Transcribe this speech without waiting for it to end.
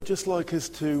just like us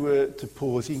to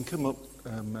pause. You can come up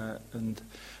and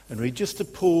read, just to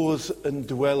pause and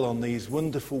dwell on these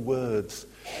wonderful words.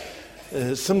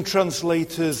 Some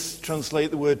translators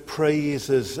translate the word praise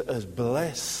as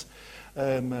bless.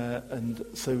 And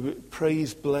so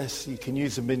praise, bless, you can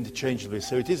use them interchangeably.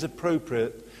 So it is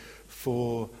appropriate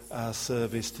for our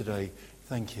service today.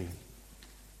 Thank you.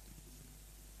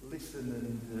 Listen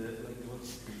and let God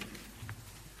speak.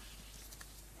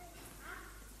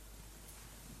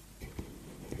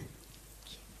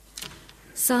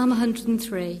 Psalm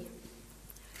 103.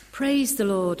 Praise the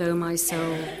Lord, O my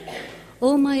soul.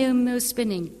 All my inmost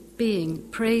being,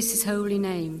 praise his holy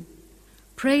name.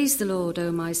 Praise the Lord,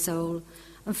 O my soul,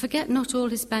 and forget not all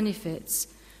his benefits,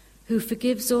 who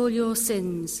forgives all your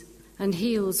sins and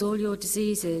heals all your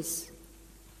diseases,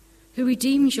 who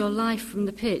redeems your life from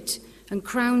the pit and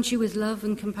crowns you with love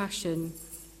and compassion,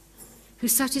 who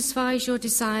satisfies your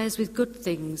desires with good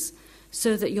things,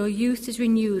 so that your youth is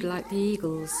renewed like the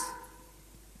eagles.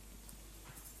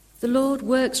 The Lord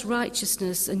works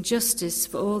righteousness and justice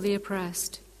for all the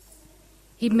oppressed.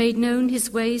 He made known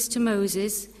his ways to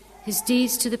Moses, his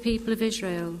deeds to the people of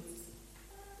Israel.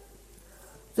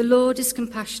 The Lord is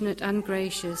compassionate and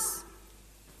gracious,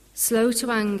 slow to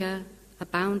anger,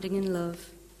 abounding in love.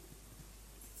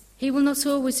 He will not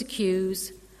always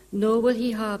accuse, nor will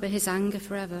he harbour his anger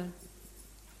forever.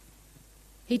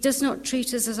 He does not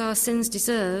treat us as our sins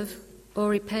deserve, or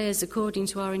repay us according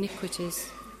to our iniquities.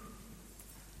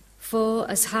 For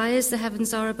as high as the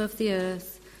heavens are above the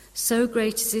earth, so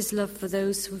great is his love for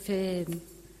those who fear him.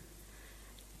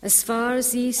 As far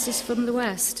as the east is from the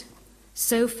west,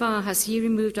 so far has he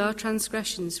removed our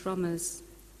transgressions from us.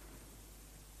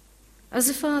 As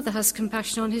a father has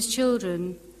compassion on his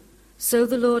children, so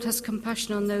the Lord has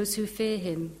compassion on those who fear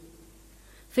him.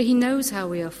 For he knows how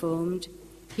we are formed,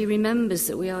 he remembers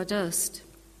that we are dust.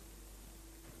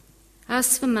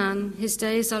 As for man, his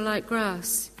days are like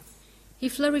grass. He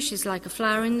flourishes like a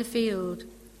flower in the field.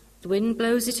 The wind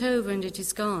blows it over and it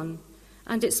is gone,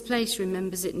 and its place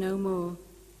remembers it no more.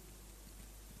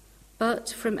 But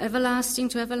from everlasting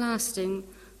to everlasting,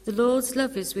 the Lord's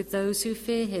love is with those who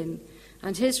fear him,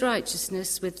 and his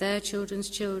righteousness with their children's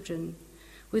children,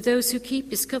 with those who keep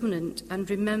his covenant and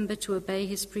remember to obey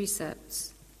his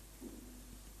precepts.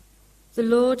 The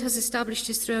Lord has established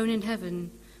his throne in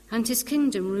heaven, and his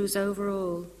kingdom rules over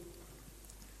all.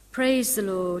 Praise the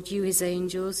Lord, you his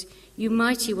angels, you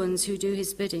mighty ones who do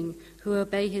his bidding, who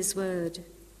obey his word.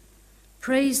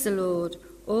 Praise the Lord,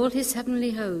 all his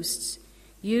heavenly hosts,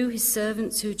 you his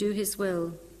servants who do his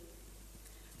will.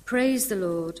 Praise the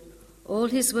Lord, all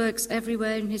his works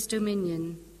everywhere in his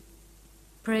dominion.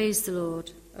 Praise the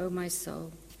Lord, O my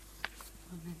soul.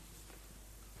 Amen.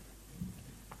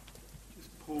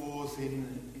 Just pause in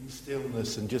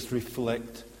stillness and just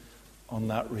reflect on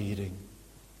that reading.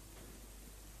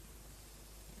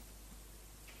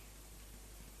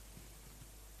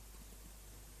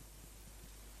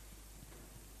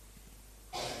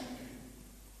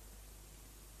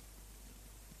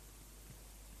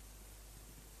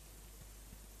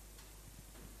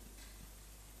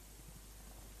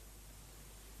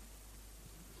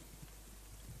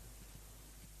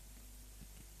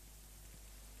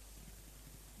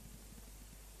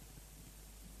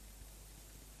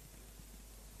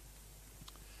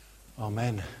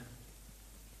 Amen.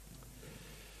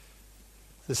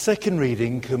 The second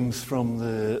reading comes from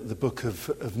the book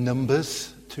of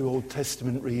Numbers, 2 Old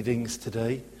Testament readings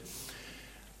today.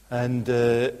 And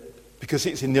because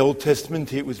it's in the Old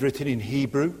Testament, it was written in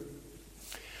Hebrew.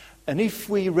 And if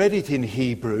we read it in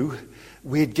Hebrew,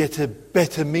 we'd get a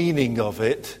better meaning of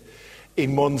it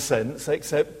in one sense,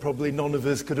 except probably none of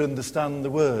us could understand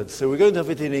the words. So we're going to have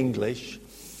it in English.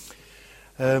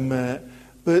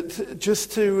 But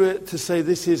just to say,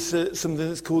 this is something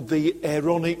that's called the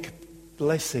Aaronic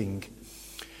blessing.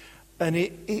 And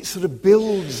it sort of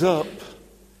builds up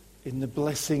in the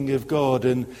blessing of God.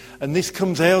 And this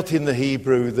comes out in the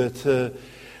Hebrew that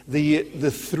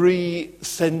the three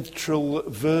central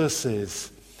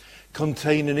verses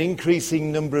contain an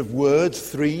increasing number of words,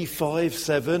 3, 5,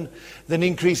 7, then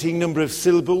increasing number of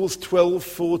syllables, 12,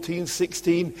 14,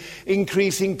 16,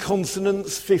 increasing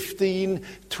consonants, 15,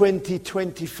 20,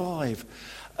 25.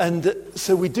 And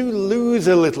so we do lose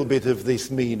a little bit of this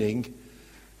meaning,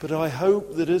 but I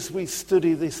hope that as we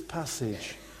study this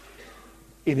passage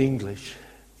in English,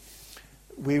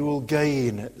 we will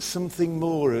gain something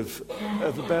more of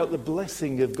about the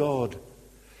blessing of God,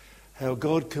 how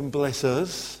God can bless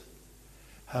us,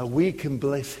 how we can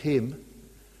bless him,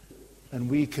 and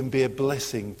we can be a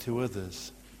blessing to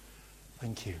others.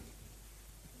 Thank you.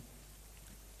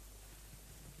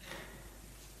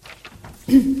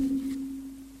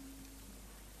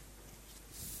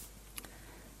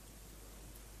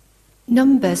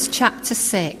 Numbers chapter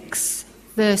 6,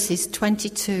 verses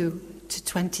 22 to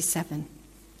 27.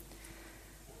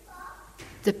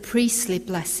 The priestly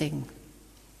blessing.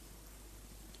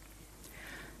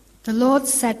 The Lord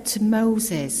said to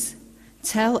Moses,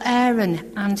 "Tell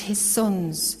Aaron and his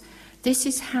sons, this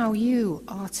is how you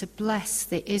are to bless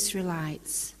the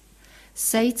Israelites.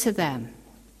 Say to them,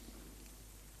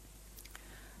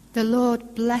 the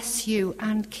Lord bless you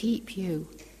and keep you.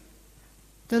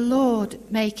 The Lord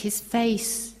make his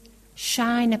face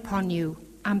shine upon you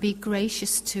and be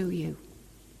gracious to you.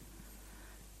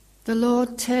 The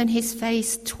Lord turn his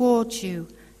face towards you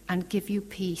and give you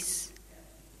peace.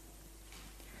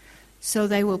 So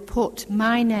they will put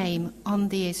my name on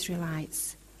the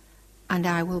Israelites, and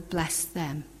I will bless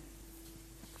them."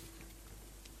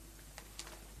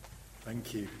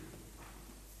 Thank you.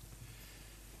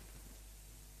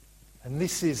 And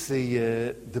this is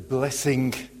the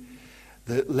blessing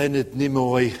that Leonard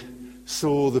Nimoy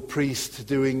saw the priest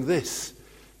doing this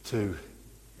to.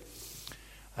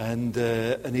 And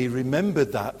he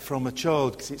remembered that from a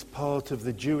child, because it's part of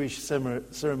the Jewish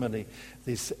ceremony,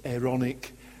 this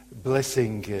Aaronic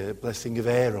blessing of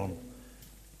Aaron.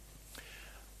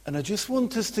 And I just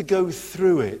want us to go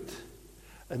through it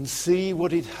and see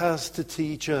what it has to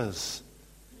teach us.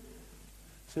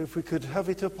 So if we could have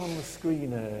it up on the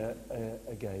screen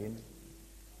again.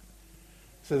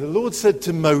 So the Lord said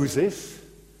to Moses,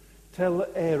 "Tell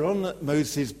Aaron,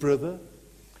 Moses' brother,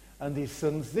 and his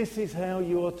sons, this is how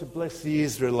you are to bless the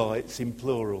Israelites," in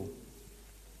plural.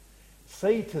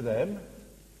 "Say to them,"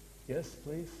 yes,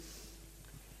 please,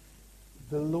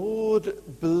 "the Lord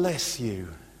bless you."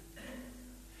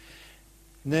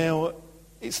 Now,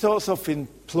 it starts off in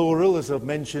plural, as I've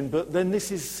mentioned, but then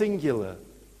this is singular.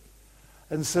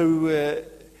 And so,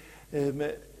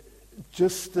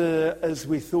 just as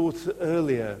we thought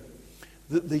earlier,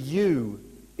 that the you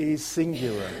is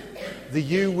singular. The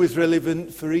you was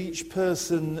relevant for each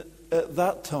person at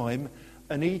that time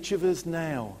and each of us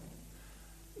now.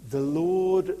 The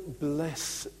Lord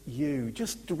bless you.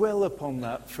 Just dwell upon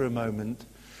that for a moment.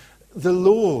 The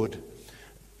Lord.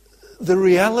 The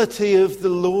reality of the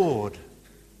Lord.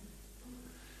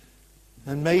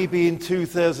 And maybe in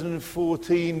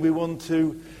 2014 we want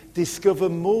to discover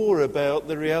more about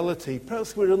the reality.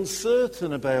 Perhaps we're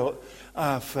uncertain about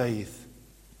our faith.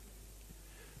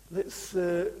 Let's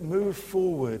move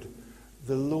forward.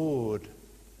 The Lord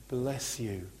bless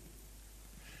you.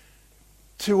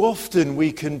 Too often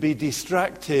we can be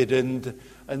distracted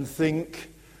and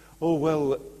think, oh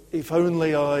well, if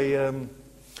only I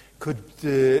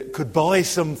could buy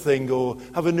something or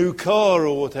have a new car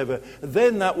or whatever,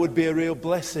 then that would be a real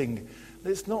blessing.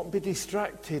 Let's not be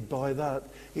distracted by that.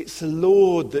 It's the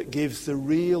Lord that gives the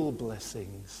real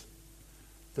blessings.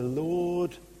 The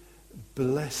Lord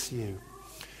bless you.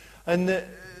 And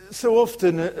so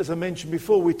often, as I mentioned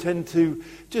before, we tend to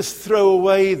just throw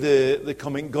away the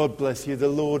comment, God bless you, the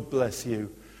Lord bless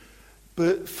you.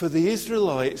 But for the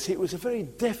Israelites, it was a very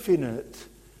definite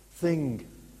thing.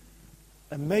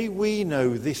 And may we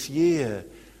know this year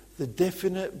the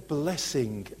definite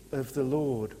blessing of the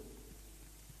Lord.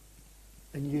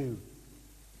 And you,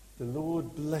 the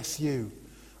Lord bless you.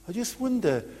 I just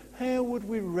wonder, how would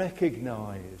we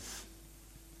recognize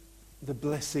the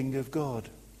blessing of God?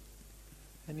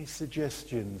 Any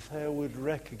suggestions? How would we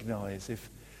recognize if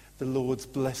the Lord's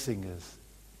blessing us?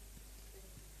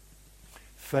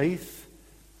 Faith,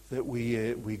 that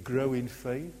we grow in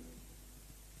faith.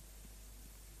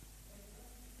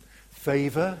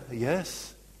 Favor,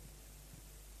 yes.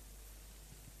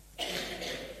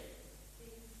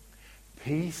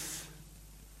 Peace,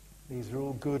 these are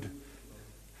all good.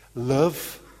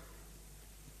 Love.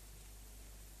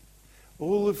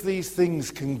 All of these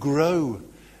things can grow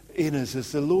in us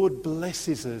as the Lord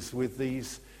blesses us with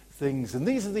these things. And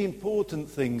these are the important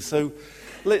things. So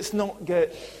let's not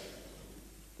get,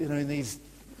 in these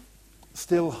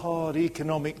still hard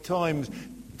economic times,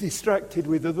 distracted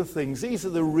with other things. These are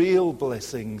the real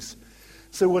blessings.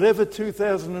 So whatever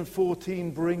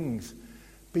 2014 brings,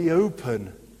 be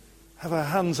open. Have our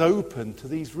hands open to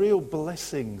these real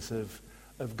blessings of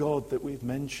God that we've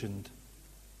mentioned.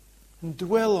 And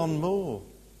dwell on more.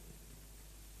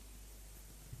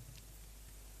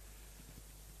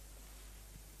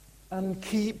 And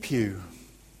keep you.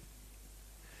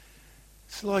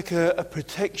 It's like a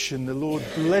protection. The Lord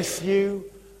bless you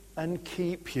and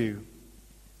keep you.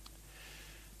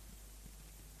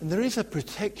 And there is a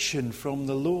protection from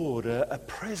the Lord, a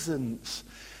presence.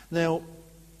 Now,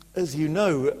 as you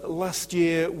know, last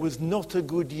year was not a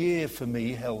good year for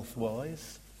me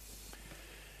health-wise.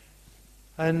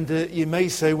 And you may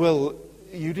say, well,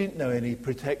 you didn't know any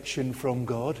protection from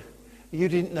God. You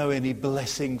didn't know any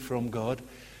blessing from God.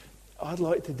 I'd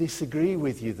like to disagree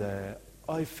with you there.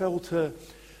 I felt a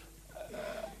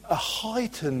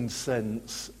heightened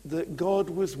sense that God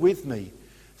was with me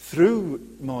through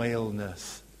my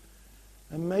illness.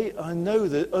 And I know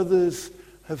that others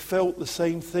have felt the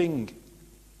same thing.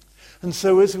 And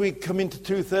so as we come into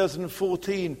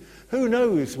 2014, who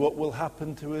knows what will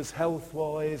happen to us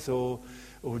health-wise or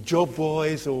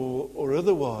job-wise or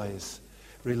otherwise,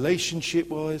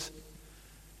 relationship-wise.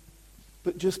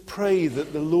 But just pray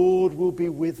that the Lord will be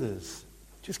with us,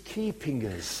 just keeping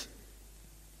us.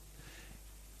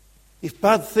 If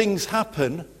bad things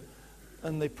happen,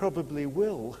 and they probably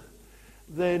will,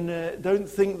 then don't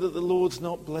think that the Lord's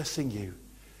not blessing you.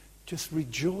 Just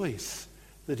rejoice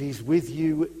that he's with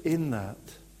you in that.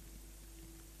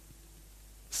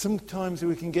 Sometimes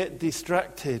we can get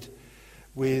distracted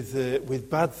with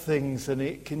bad things, and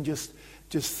it can just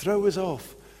throw us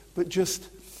off. But just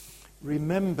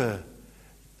remember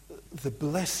the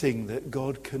blessing that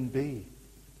God can be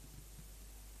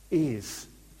is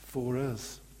for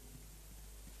us.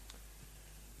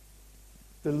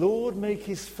 The Lord make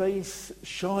his face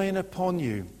shine upon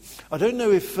you. I don't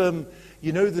know if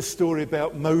you know the story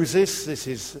about Moses. This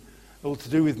is all to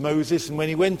do with Moses. And when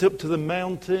he went up to the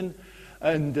mountain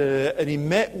and he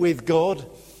met with God,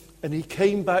 and he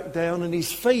came back down and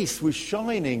his face was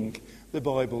shining, the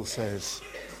Bible says.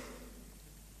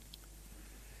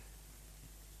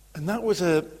 And that was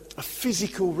a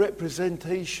physical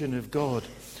representation of God.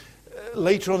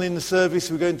 Later on in the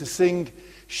service we're going to sing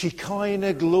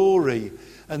Shekinah glory.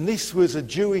 And this was a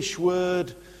Jewish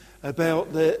word about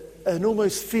an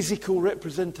almost physical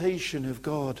representation of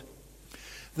God.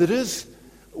 That as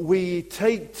we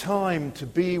take time to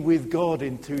be with God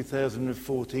in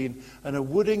 2014, and I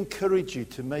would encourage you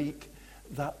to make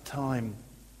that time.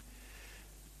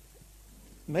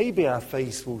 Maybe our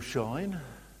face will shine.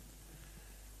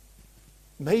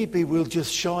 Maybe we'll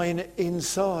just shine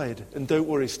inside. And don't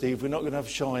worry, Steve, we're not going to have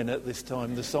shine at this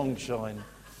time, the song Shine.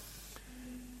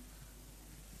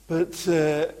 But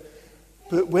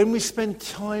when we spend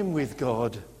time with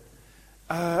God,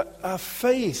 our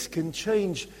face can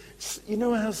change. You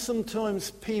know how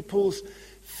sometimes people's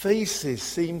faces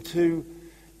seem to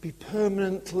be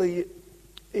permanently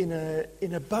in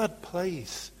a bad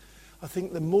place. I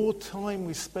think the more time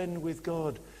we spend with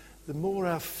God, the more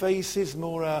our faces,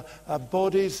 more our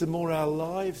bodies, the more our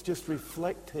lives just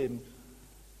reflect him,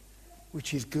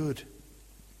 which is good.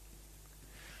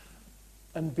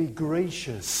 And be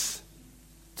gracious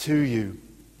to you.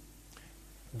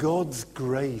 God's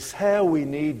grace. How we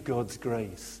need God's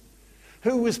grace.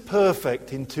 Who was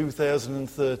perfect in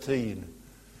 2013?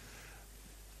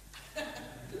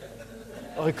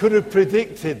 I could have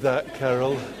predicted that,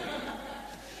 Carol.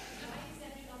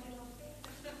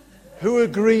 Who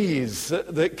agrees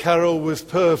that Carol was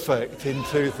perfect in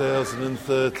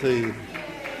 2013?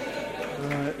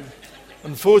 Right.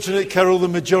 Unfortunately, Carol, the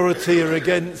majority are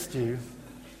against you.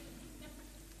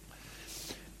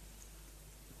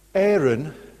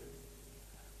 Aaron,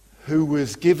 who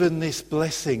was given this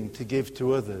blessing to give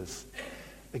to others.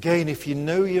 Again, if you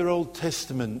know your Old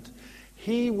Testament,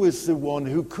 he was the one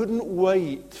who couldn't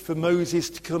wait for Moses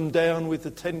to come down with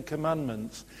the Ten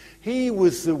Commandments. He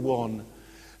was the one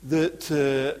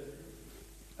that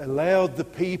allowed the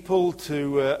people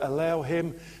to allow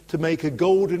him to make a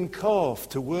golden calf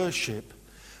to worship.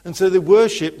 And so they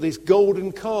worshipped this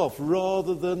golden calf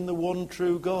rather than the one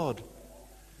true God.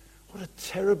 What a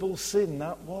terrible sin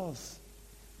that was.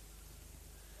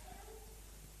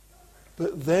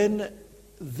 But then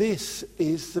this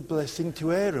is the blessing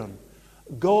to Aaron.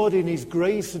 God in his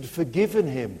grace had forgiven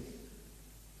him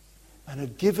and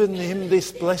had given him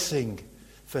this blessing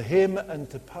for him and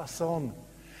to pass on.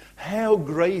 How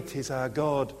great is our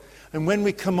God. And when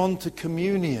we come on to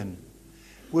communion,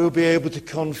 we'll be able to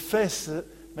confess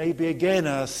maybe again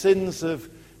our sins of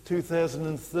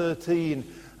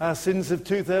 2013, our sins of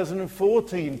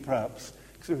 2014 perhaps,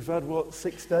 because we've had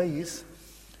 6 days.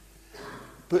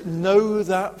 But know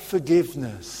that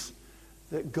forgiveness,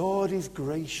 that God is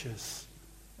gracious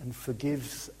and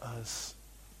forgives us.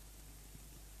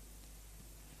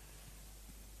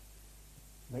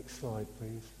 Next slide,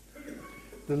 please.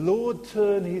 The Lord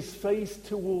turn his face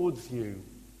towards you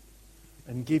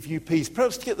and give you peace.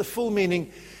 Perhaps to get the full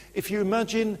meaning, if you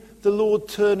imagine the Lord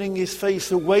turning his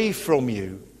face away from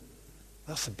you,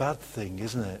 that's a bad thing,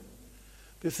 isn't it?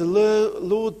 But if the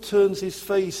Lord turns his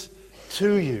face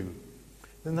to you,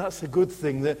 then that's a good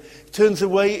thing. That he turns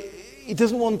away, he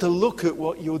doesn't want to look at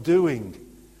what you're doing.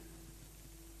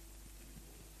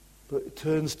 but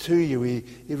turns to you. He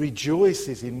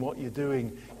rejoices in what you're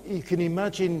doing. You can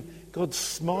imagine God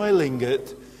smiling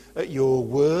at your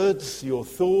words, your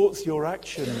thoughts, your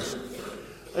actions,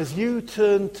 as you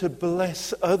turn to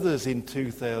bless others in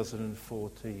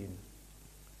 2014.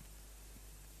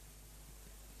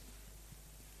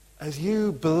 As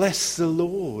you bless the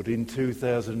Lord in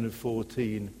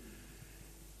 2014,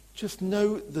 just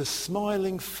note the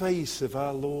smiling face of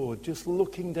our Lord, just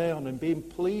looking down and being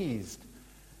pleased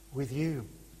with you.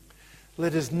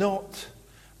 Let us not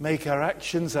make our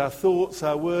actions, our thoughts,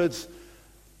 our words,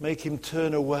 make him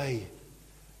turn away,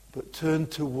 but turn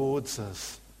towards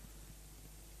us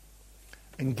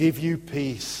and give you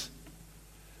peace.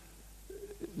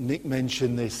 Nick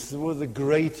mentioned this, one of the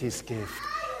greatest gifts.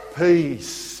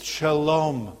 Peace,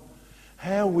 shalom.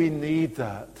 How we need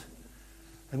that.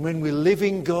 And when we live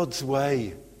in God's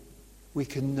way, we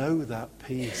can know that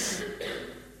peace.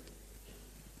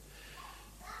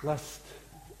 Last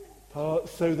part,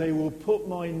 so they will put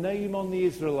my name on the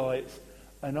Israelites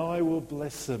and I will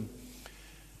bless them.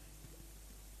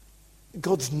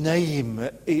 God's name,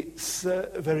 it's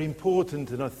very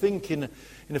important, and I think in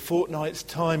a fortnight's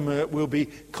time we'll be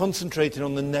concentrating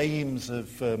on the names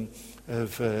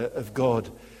of God.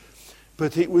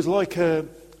 But it was like an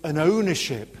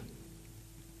ownership.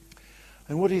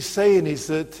 And what he's saying is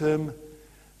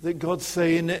that God's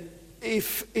saying,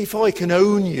 if I can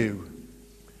own you,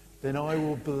 then I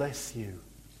will bless you.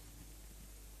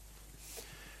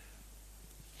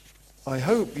 I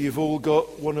hope you've all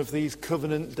got one of these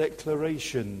covenant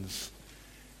declarations.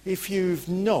 If you've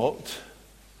not,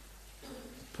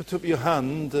 put up your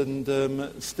hand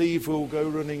and Steve will go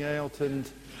running out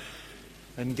and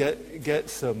get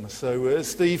some. So as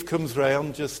Steve comes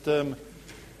round, just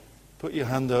put your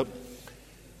hand up.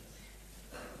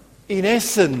 In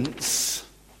essence,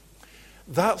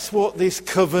 that's what this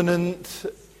covenant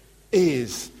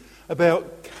is,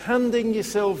 about handing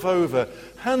yourself over,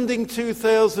 handing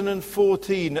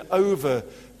 2014 over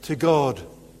to God.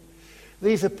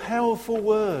 These are powerful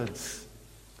words.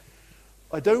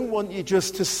 I don't want you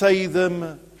just to say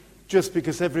them just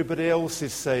because everybody else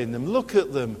is saying them. Look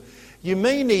at them. You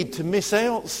may need to miss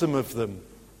out some of them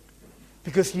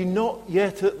because you're not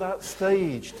yet at that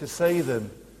stage to say them.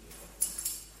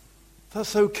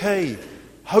 That's okay.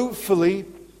 Hopefully,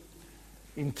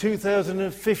 in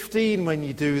 2015, when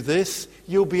you do this,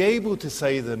 you'll be able to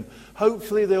say them.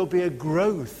 Hopefully, there'll be a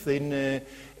growth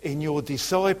in your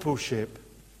discipleship.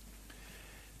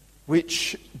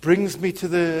 Which brings me to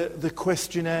the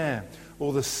questionnaire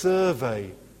or the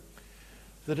survey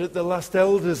that at the last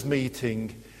elders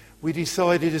meeting we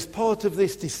decided, as part of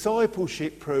this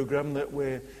discipleship program that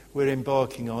we're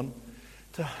embarking on,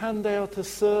 to hand out a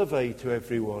survey to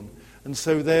everyone. And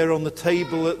so there on the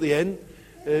table at the end,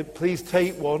 please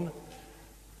take one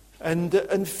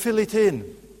and fill it in.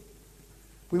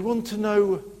 We want to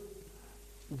know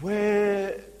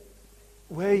where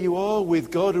you are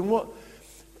with God and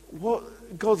what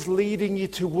God's leading you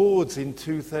towards in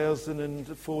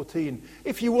 2014.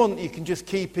 If you want, you can just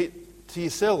keep it to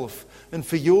yourself and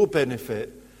for your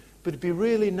benefit. But it'd be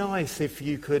really nice if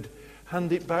you could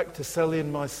hand it back to Sally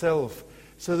and myself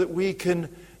so that we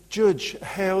can judge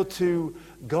how to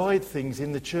guide things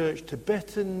in the church to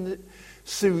better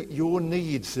suit your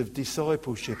needs of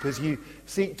discipleship as you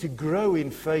seek to grow in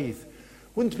faith.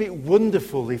 Wouldn't it be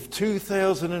wonderful if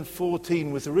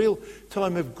 2014 was a real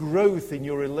time of growth in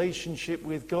your relationship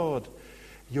with God,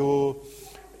 your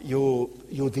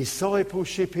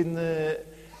discipleship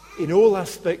in all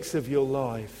aspects of your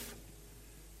life,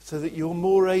 so that you're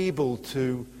more able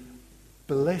to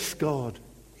bless God,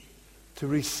 to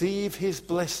receive his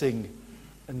blessing,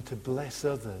 and to bless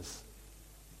others.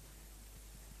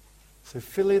 So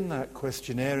fill in that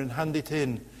questionnaire and hand it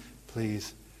in,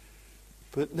 please.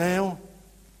 But now,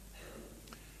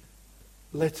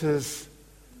 let us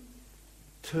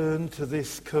turn to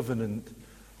this covenant.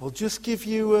 I'll just give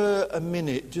you a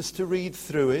minute just to read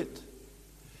through it.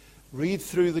 Read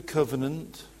through the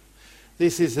covenant.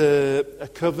 This is a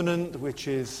covenant which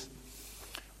is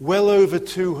well over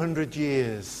 200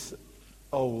 years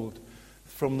old,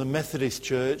 from the Methodist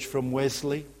Church, from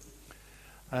Wesley.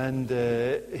 And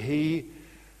he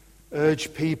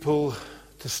urged people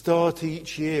to start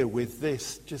each year with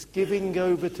this, just giving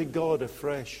over to God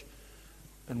afresh.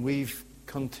 And we've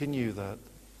continued that.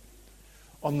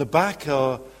 On the back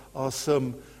are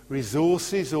some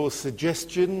resources or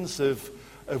suggestions of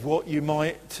what you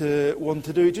might want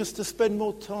to do, just to spend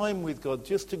more time with God,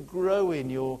 just to grow in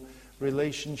your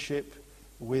relationship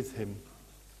with him.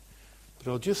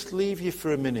 But I'll just leave you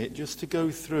for a minute just to go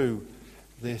through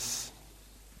this.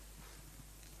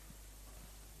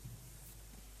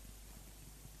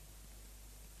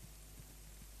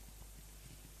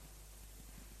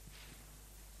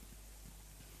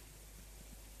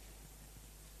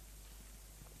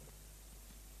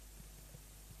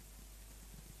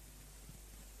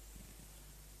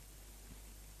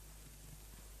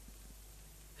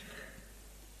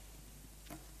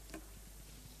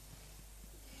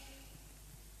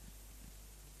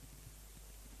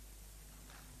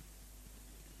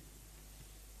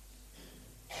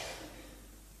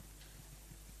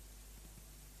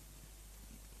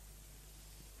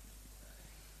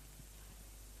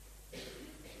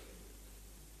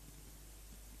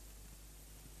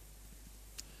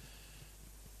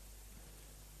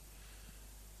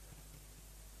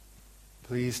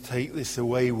 please take this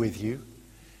away with you.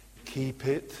 Keep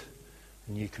it,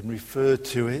 and you can refer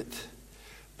to it.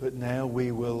 But now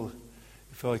we will,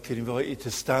 if I could invite you to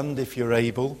stand if you're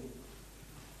able.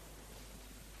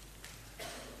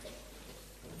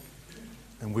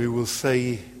 And we will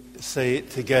say it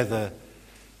together.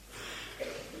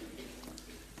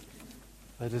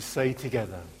 Let us say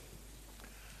together,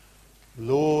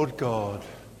 Lord God,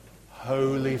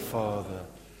 Holy Father,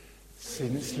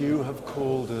 since you have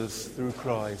called us through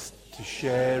Christ to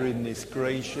share in this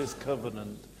gracious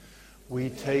covenant,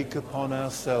 we take upon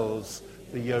ourselves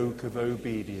the yoke of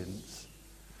obedience.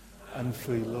 And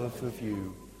for love of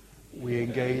you, we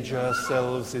engage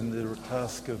ourselves in the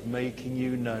task of making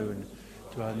you known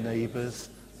to our neighbours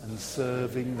and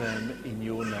serving them in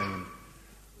your name.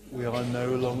 We are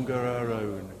no longer our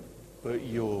own, but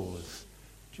yours.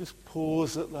 Just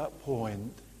pause at that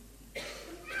point.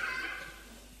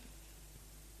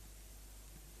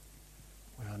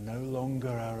 We are no longer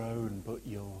our own, but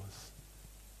yours.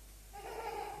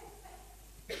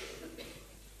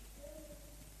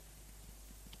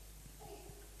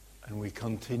 And we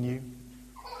continue.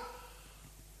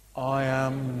 I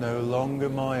am no longer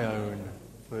my own,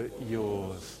 but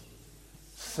yours.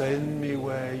 Send me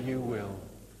where you will.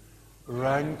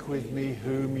 Rank with me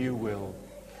whom you will.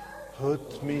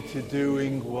 Put me to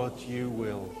doing what you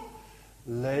will.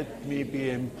 Let me be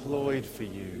employed for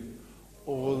you,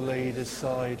 or laid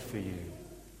aside for you,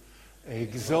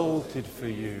 exalted for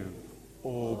you,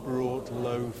 or brought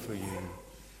low for you.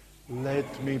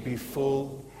 Let me be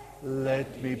full,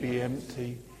 let me be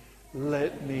empty,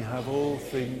 let me have all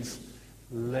things,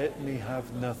 let me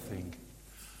have nothing.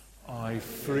 I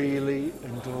freely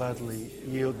and gladly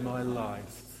yield my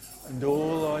life and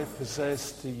all I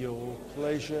possess to your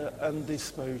pleasure and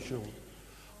disposal.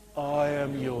 I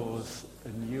am yours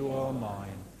and you are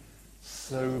mine.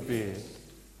 So be it.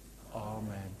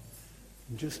 Amen.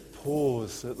 And just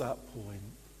pause at that point.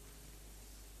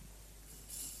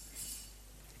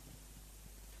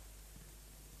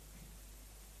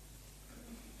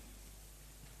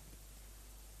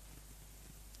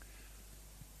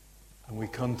 And we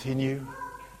continue.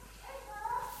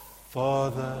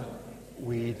 Father,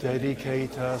 we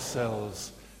dedicate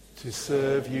ourselves to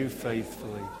serve you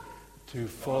faithfully, to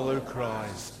follow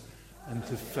Christ, and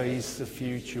to face the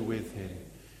future with him,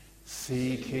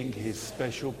 seeking his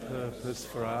special purpose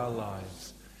for our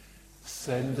lives.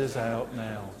 Send us out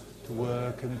now to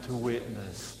work and to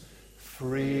witness,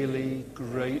 freely,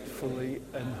 gratefully,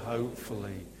 and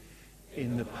hopefully,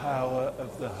 in the power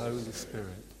of the Holy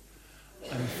Spirit,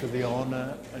 and for the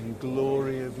honour and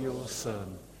glory of your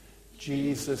Son,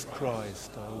 Jesus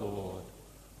Christ our Lord.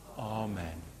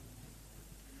 Amen.